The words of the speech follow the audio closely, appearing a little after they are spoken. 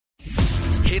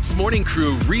HITZ Morning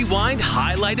Crew Rewind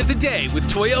Highlight of the Day with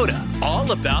Toyota.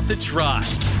 All about the drive.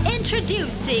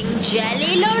 Introducing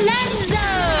Jelly Lohlenzo.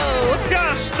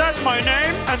 Yes, that's my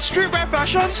name, and streetwear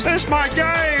fashions is my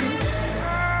game.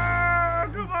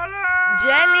 Good morning.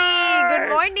 Jelly, good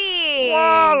morning.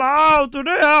 Wow,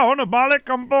 today I want to balik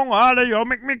kampong. Then you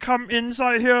make me come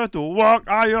inside here to work.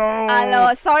 Ayo.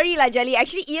 Hello, sorry lah, Jelly.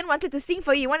 Actually, Ian wanted to sing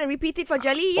for you. You want to repeat it for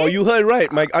Jelly? Oh, you heard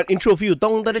right. My intro for you.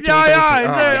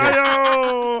 Yeah.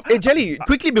 Hey, Jelly,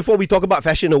 quickly before we talk about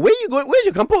fashion, where you going? Where's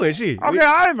your kampong actually? Okay,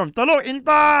 I'm from Telok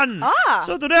Intan.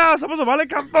 So today I'm supposed to balik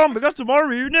kampong because tomorrow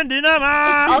reunion dinner,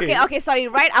 ma. Okay, sorry.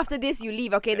 Right after this, you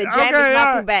leave, okay? The jam is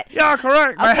not too bad. Yeah,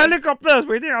 correct. My helicopter is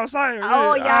waiting outside.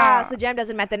 Oh, yeah. So jam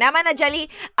doesn't matter. Now, Jelly.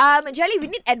 Jelly, we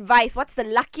need advice. What's the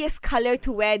luckiest color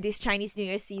to wear this Chinese New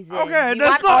Year season? Okay,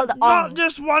 there's not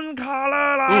just one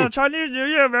color. Chinese New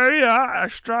Year very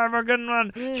extravagant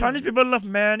one. Chinese people love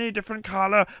many different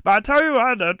color. But I tell you,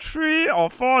 there are 3 or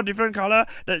 4 different color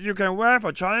that you can wear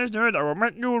for Chinese New Year that will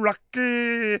make you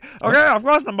lucky. Okay, of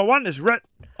course, number 1 is red.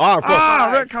 Of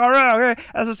course. Red color, okay.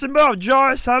 As a symbol of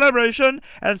joy, celebration,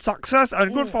 and success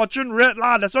and good fortune, red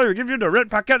lah. That's why we give you the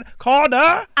red packet called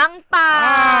the Ang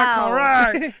Pao.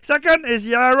 Correct. Second is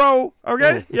yellow,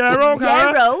 okay? Yellow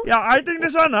color. Yellow? Yeah, I think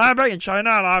this one back in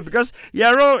China because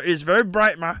yellow is very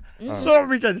bright, so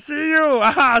we can see you.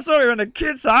 So when the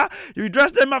kids you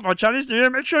dress them up for Chinese New Year,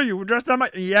 make sure you dress them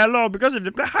up in yellow because if they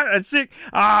play hide and seek,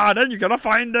 then you cannot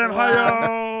find them.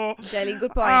 Wow. Jelly,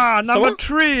 good point. Number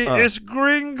 3 is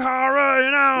green color,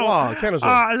 you know. Wow, can also.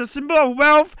 It's a symbol of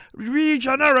wealth,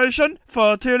 regeneration,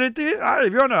 fertility.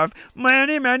 If you want to have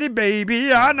many baby,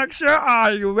 next year,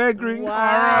 you wear green color.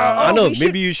 I know,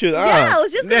 maybe you should. Yeah, I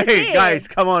was just going to say. Hey, guys,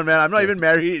 come on, man. I'm not even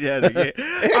married yet, okay?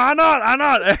 I'm not.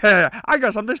 I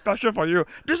got something special for you.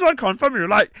 This one confirm you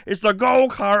like. It's the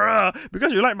gold color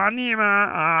because you like money,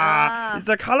 It's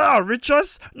the color of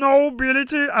riches,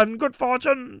 nobility, and good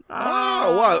fortune.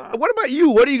 Wow. What about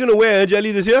you? What are you going to wear,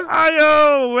 Jelly, this year?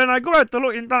 When I go at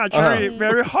Telok Intan, actually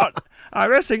very hot. I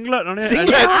wear singlet on it.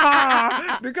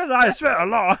 Because I sweat a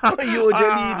lot. You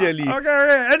Jelly.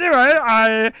 Okay. Anyway,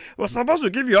 I was supposed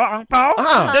to give you an ang pao.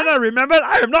 Then I remembered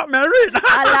I am not married.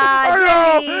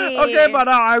 Okay, but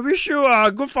I wish you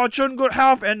good fortune, good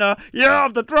health, and year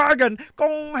of the dragon.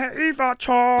 恭喜發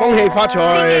財. 恭喜發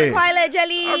財. 新年快樂,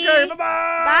 Jelly. Okay,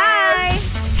 bye-bye. Bye.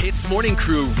 HITZ Morning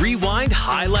Crew Rewind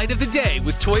Highlight of the Day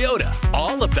with Toyota.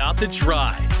 All about the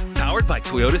drive. Powered by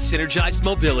Toyota Synergized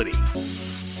Mobility.